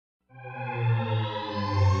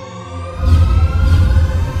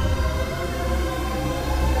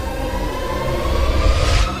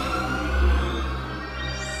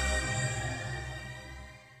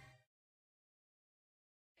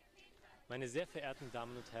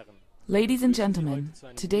Ladies and gentlemen,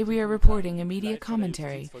 today we are reporting a media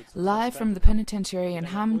commentary live from the penitentiary in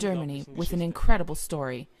Hamm, Germany, with an incredible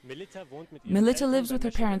story. Melita lives with her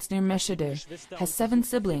parents near Meschede, has 7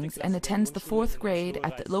 siblings, and attends the 4th grade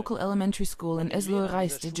at the local elementary school in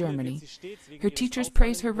Eslohe-Reiste, Germany. Her teachers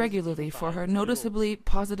praise her regularly for her noticeably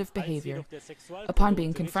positive behavior. Upon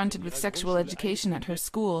being confronted with sexual education at her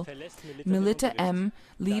school, Melita M.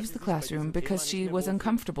 leaves the classroom because she was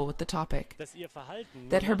uncomfortable with the topic.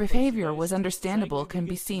 That her behavior was understandable can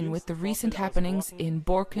be seen with the recent happenings in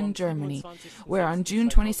Borken, Germany, where on June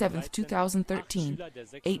 27, 2013,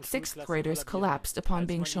 8 6th graders collapsed upon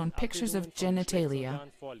being shown pictures of genitalia.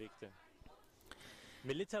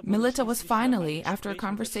 Melita was finally, after a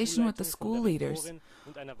conversation with the school leaders,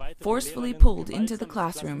 forcefully pulled into the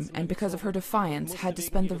classroom, and because of her defiance, had to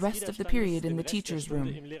spend the rest of the period in the teacher's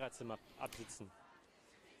room.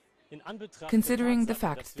 Considering the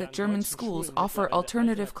fact that German schools offer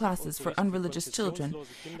alternative classes for unreligious children,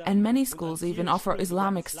 and many schools even offer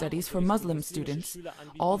Islamic studies for Muslim students,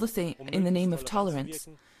 all the same in the name of tolerance,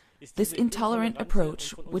 this intolerant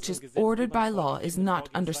approach, which is ordered by law, is not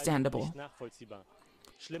understandable.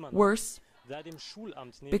 Worse,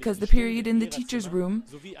 because the period in the teacher's room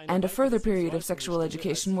and a further period of sexual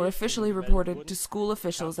education were officially reported to school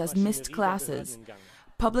officials as missed classes,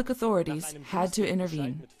 public authorities had to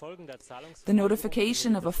intervene. The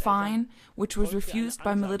notification of a fine, which was refused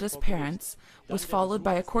by Melita's parents, was followed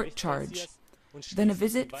by a court charge, then a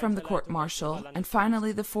visit from the court-martial, and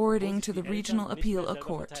finally the forwarding to the regional appeal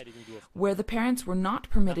court, where the parents were not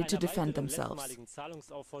permitted to defend themselves.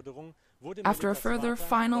 After a further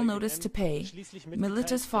final notice to pay,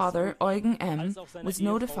 Melita's father, Eugen M., was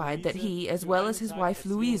notified that he, as well as his wife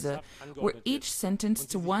Louise, were each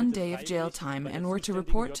sentenced to 1 day of jail time and were to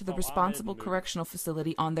report to the responsible correctional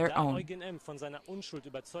facility on their own.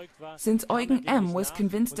 Since Eugen M. was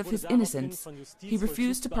convinced of his innocence, he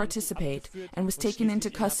refused to participate and was taken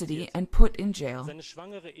into custody and put in jail.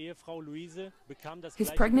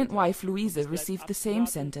 His pregnant wife Louise received the same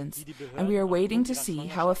sentence, and we are waiting to see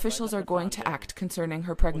how officials are going to act concerning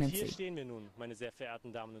her pregnancy.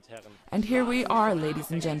 And here we are,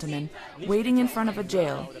 ladies and gentlemen, waiting in front of a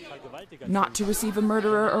jail, not to receive a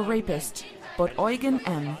murderer or rapist, but Eugen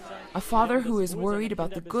M., a father who is worried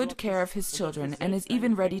about the good care of his children and is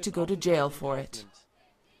even ready to go to jail for it.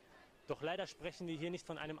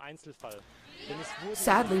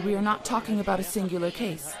 Sadly, we are not talking about a singular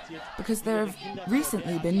case, because there have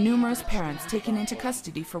recently been numerous parents taken into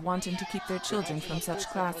custody for wanting to keep their children from such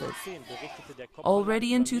classes.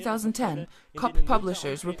 Already in 2010, COP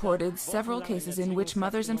publishers reported several cases in which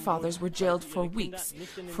mothers and fathers were jailed for weeks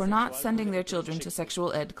for not sending their children to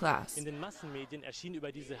sexual ed class.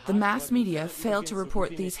 The mass media failed to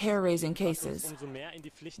report these hair-raising cases,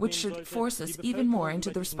 which should force us even more into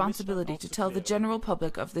the responsibility to tell the general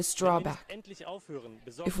public of this drawback.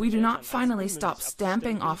 If we do not finally stop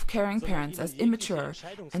stamping off caring parents as immature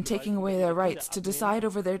and taking away their rights to decide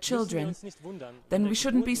over their children, then we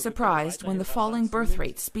shouldn't be surprised when the falling birth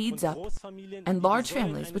rate speeds up and large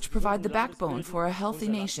families, which provide the backbone for a healthy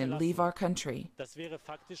nation, leave our country.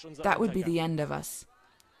 That would be the end of us.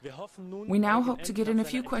 We now hope to get in a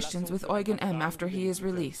few questions with Eugen M. after he is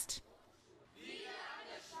released.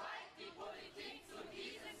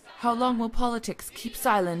 How long will politics keep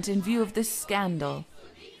silent in view of this scandal?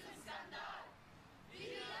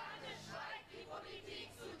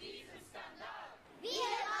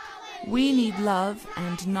 We need love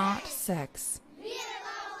and not sex.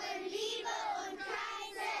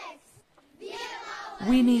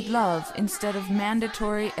 We need love instead of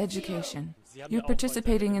mandatory education. You're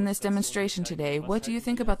participating in this demonstration today. What do you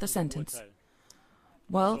think about the sentence?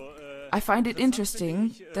 Well, I find it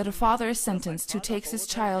interesting that a father is sentenced who takes his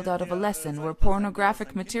child out of a lesson where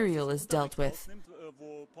pornographic material is dealt with.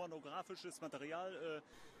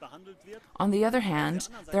 On the other hand,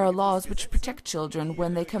 there are laws which protect children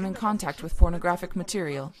when they come in contact with pornographic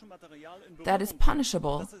material. That is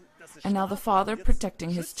punishable, and now the father protecting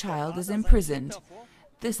his child is imprisoned.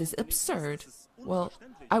 This is absurd. Well,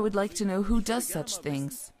 I would like to know who does such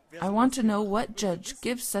things. I want to know what judge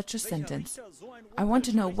gives such a sentence. I want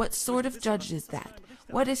to know what sort of judge is that.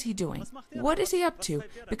 What is he doing? What is he up to?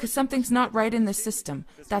 Because something's not right in this system.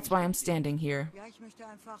 That's why I'm standing here.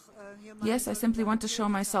 Yes, I simply want to show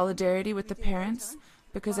my solidarity with the parents,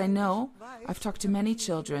 because I know, I've talked to many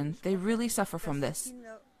children, they really suffer from this.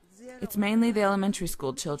 It's mainly the elementary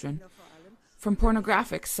school children. From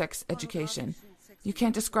pornographic sex education. You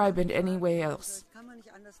can't describe it any way else.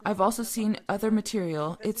 I've also seen other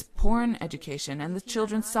material. It's porn education, and the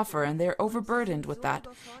children suffer, and they're overburdened with that,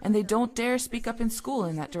 and they don't dare speak up in school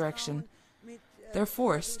in that direction. They're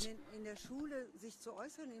forced.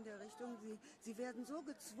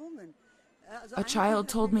 A child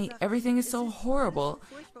told me everything is so horrible,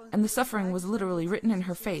 and the suffering was literally written in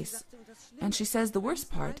her face. And she says the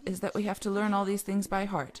worst part is that we have to learn all these things by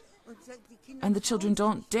heart. And the children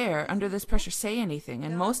don't dare, under this pressure, say anything,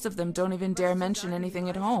 and most of them don't even dare mention anything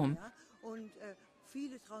at home.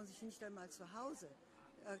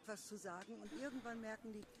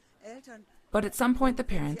 But at some point the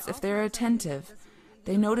parents, if they're attentive,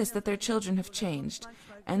 they notice that their children have changed,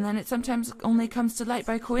 and then it sometimes only comes to light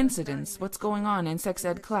by coincidence what's going on in sex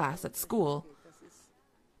ed class at school.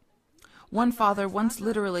 One father once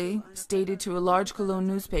literally stated to a large Cologne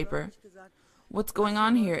newspaper, "What's going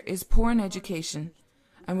on here is porn education,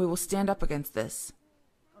 and we will stand up against this."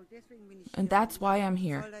 And that's why I'm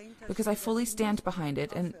here, because I fully stand behind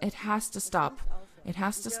it, and it has to stop. It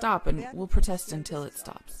has to stop, and we'll protest until it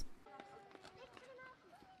stops.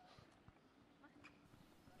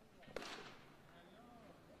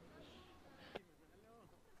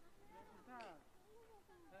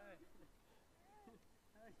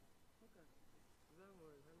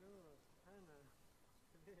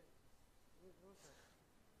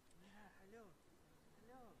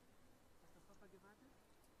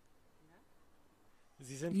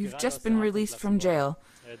 You've just been released from jail.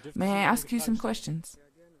 May I ask you some questions?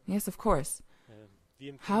 Yes, of course.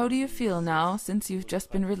 How do you feel now since you've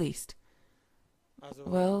just been released?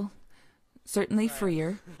 Well, certainly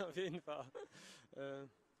freer.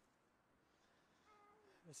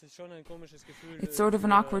 It's sort of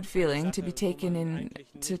an awkward feeling to be taken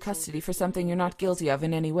into custody for something you're not guilty of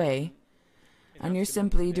in any way, and you're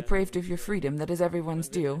simply deprived of your freedom that is everyone's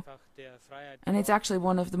due. And it's actually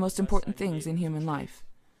one of the most important things in human life.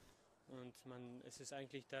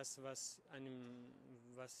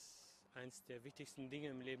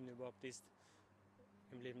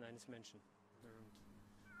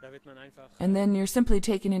 And then you're simply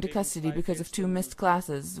taken into custody because of 2 missed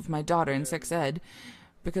classes of my daughter in sex ed,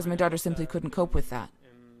 because my daughter simply couldn't cope with that.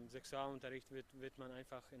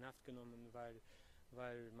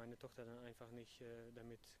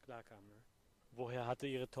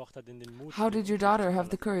 How did your daughter have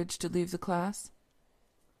the courage to leave the class?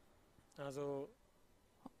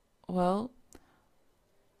 Well,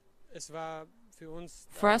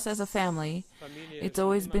 for us as a family, it's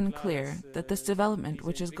always been clear that this development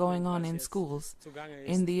which is going on in schools,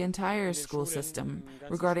 in the entire school system,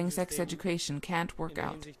 regarding sex education can't work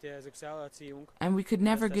out. And we could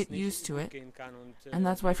never get used to it, and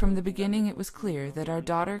that's why from the beginning it was clear that our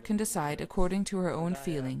daughter can decide according to her own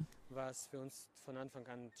feeling. Von Anfang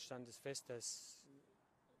an stand es fest,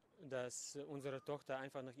 dass unsere Tochter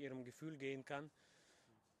einfach nach ihrem Gefühl gehen kann,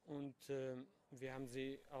 und wir haben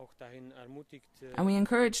sie auch dahin ermutigt. And we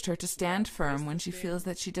encouraged her to stand firm when she feels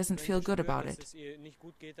that she doesn't feel good about it.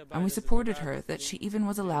 And we supported her that she even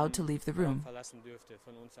was allowed to leave the room.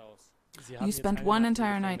 You spent one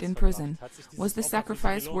entire night in prison. Was this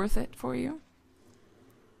sacrifice worth it for you?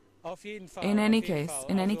 In any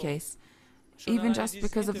case, even just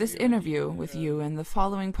because of this interview with you and the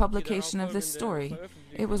following publication of this story,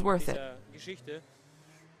 it was worth it.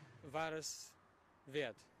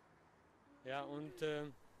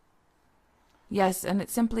 Yes, and it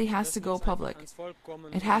simply has to go public.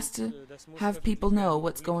 It has to have people know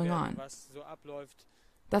what's going on.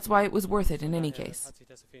 That's why it was worth it in any case.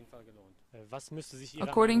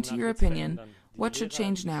 According to your opinion, what should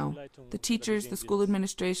change now? The teachers, the school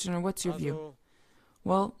administration, or what's your view?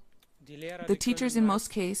 Well, the teachers in most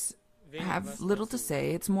cases have little to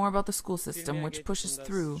say. It's more about the school system, which pushes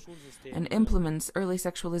through and implements early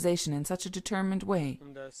sexualization in such a determined way,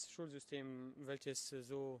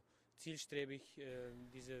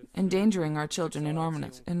 endangering our children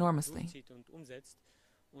enormously.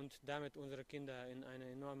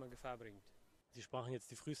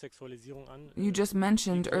 You just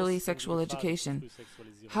mentioned early sexual education.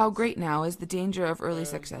 How great now is the danger of early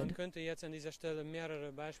sex ed?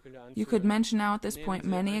 You could mention now at this point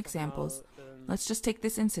many examples. Let's just take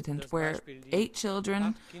this incident where 8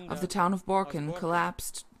 children of the town of Borken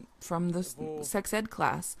collapsed from the sex ed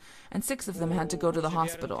class, and 6 of them had to go to the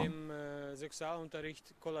hospital.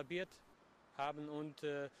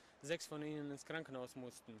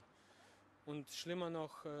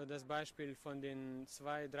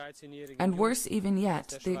 And worse even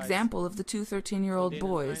yet, the example of the 2 13-year-old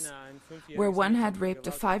boys, where one had raped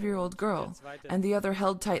a 5-year-old girl, and the other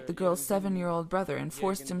held tight the girl's 7-year-old brother and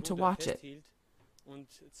forced him to watch it.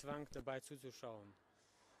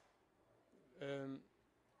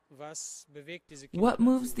 What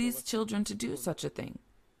moves these children to do such a thing?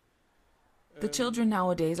 The children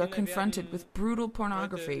nowadays are confronted with brutal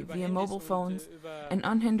pornography via mobile phones and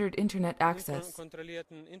unhindered internet access.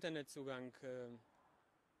 Unkontrollierten Internetzugang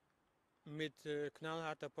mit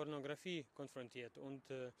knallharter Pornografie konfrontiert und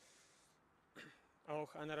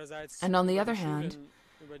auch andererseits. And on the other hand,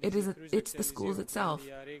 it's the schools itself.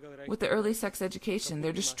 With the early sex education,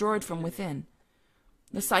 they're destroyed from within.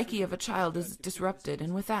 The psyche of a child is disrupted,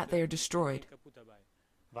 and with that, they are destroyed.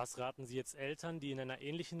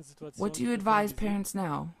 What do you advise parents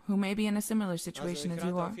now, who may be in a similar situation as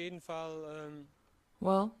you are?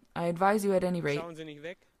 Well, I advise you at any rate,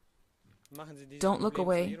 don't look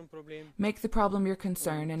away, make the problem your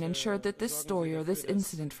concern, and ensure that this story or this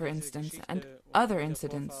incident, for instance, and other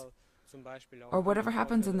incidents, or whatever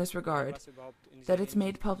happens in this regard, that it's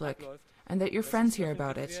made public, and that your friends hear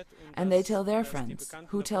about it, and they tell their friends,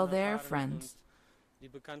 who tell their friends.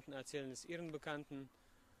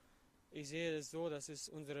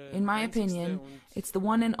 In my opinion, it's the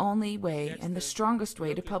one and only way and the strongest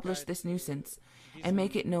way to publish this nuisance and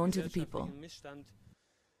make it known to the people.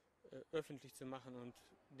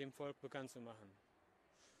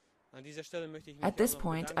 At this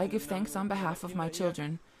point, I give thanks on behalf of my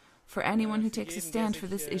children for anyone who takes a stand for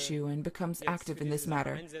this issue and becomes active in this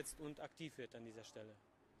matter.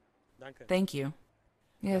 Thank you.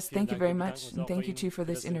 Yes, thank you very much, and thank you too for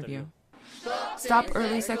this interview. Stop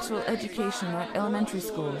early sexual education at elementary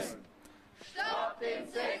schools.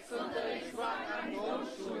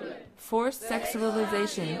 Forced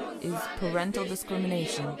sexualization is parental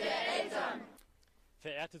discrimination.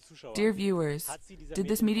 Dear viewers, did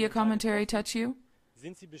this media commentary touch you?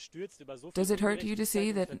 Does it hurt you to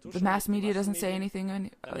see that the mass media doesn't say anything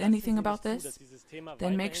about this?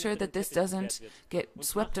 Then make sure that this doesn't get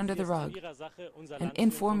swept under the rug. And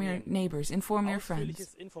inform your neighbors, inform your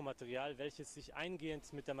friends.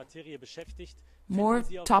 More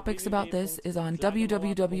topics about this is on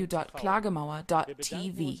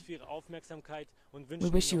www.klagemauer.tv. We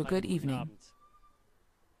wish you a good evening.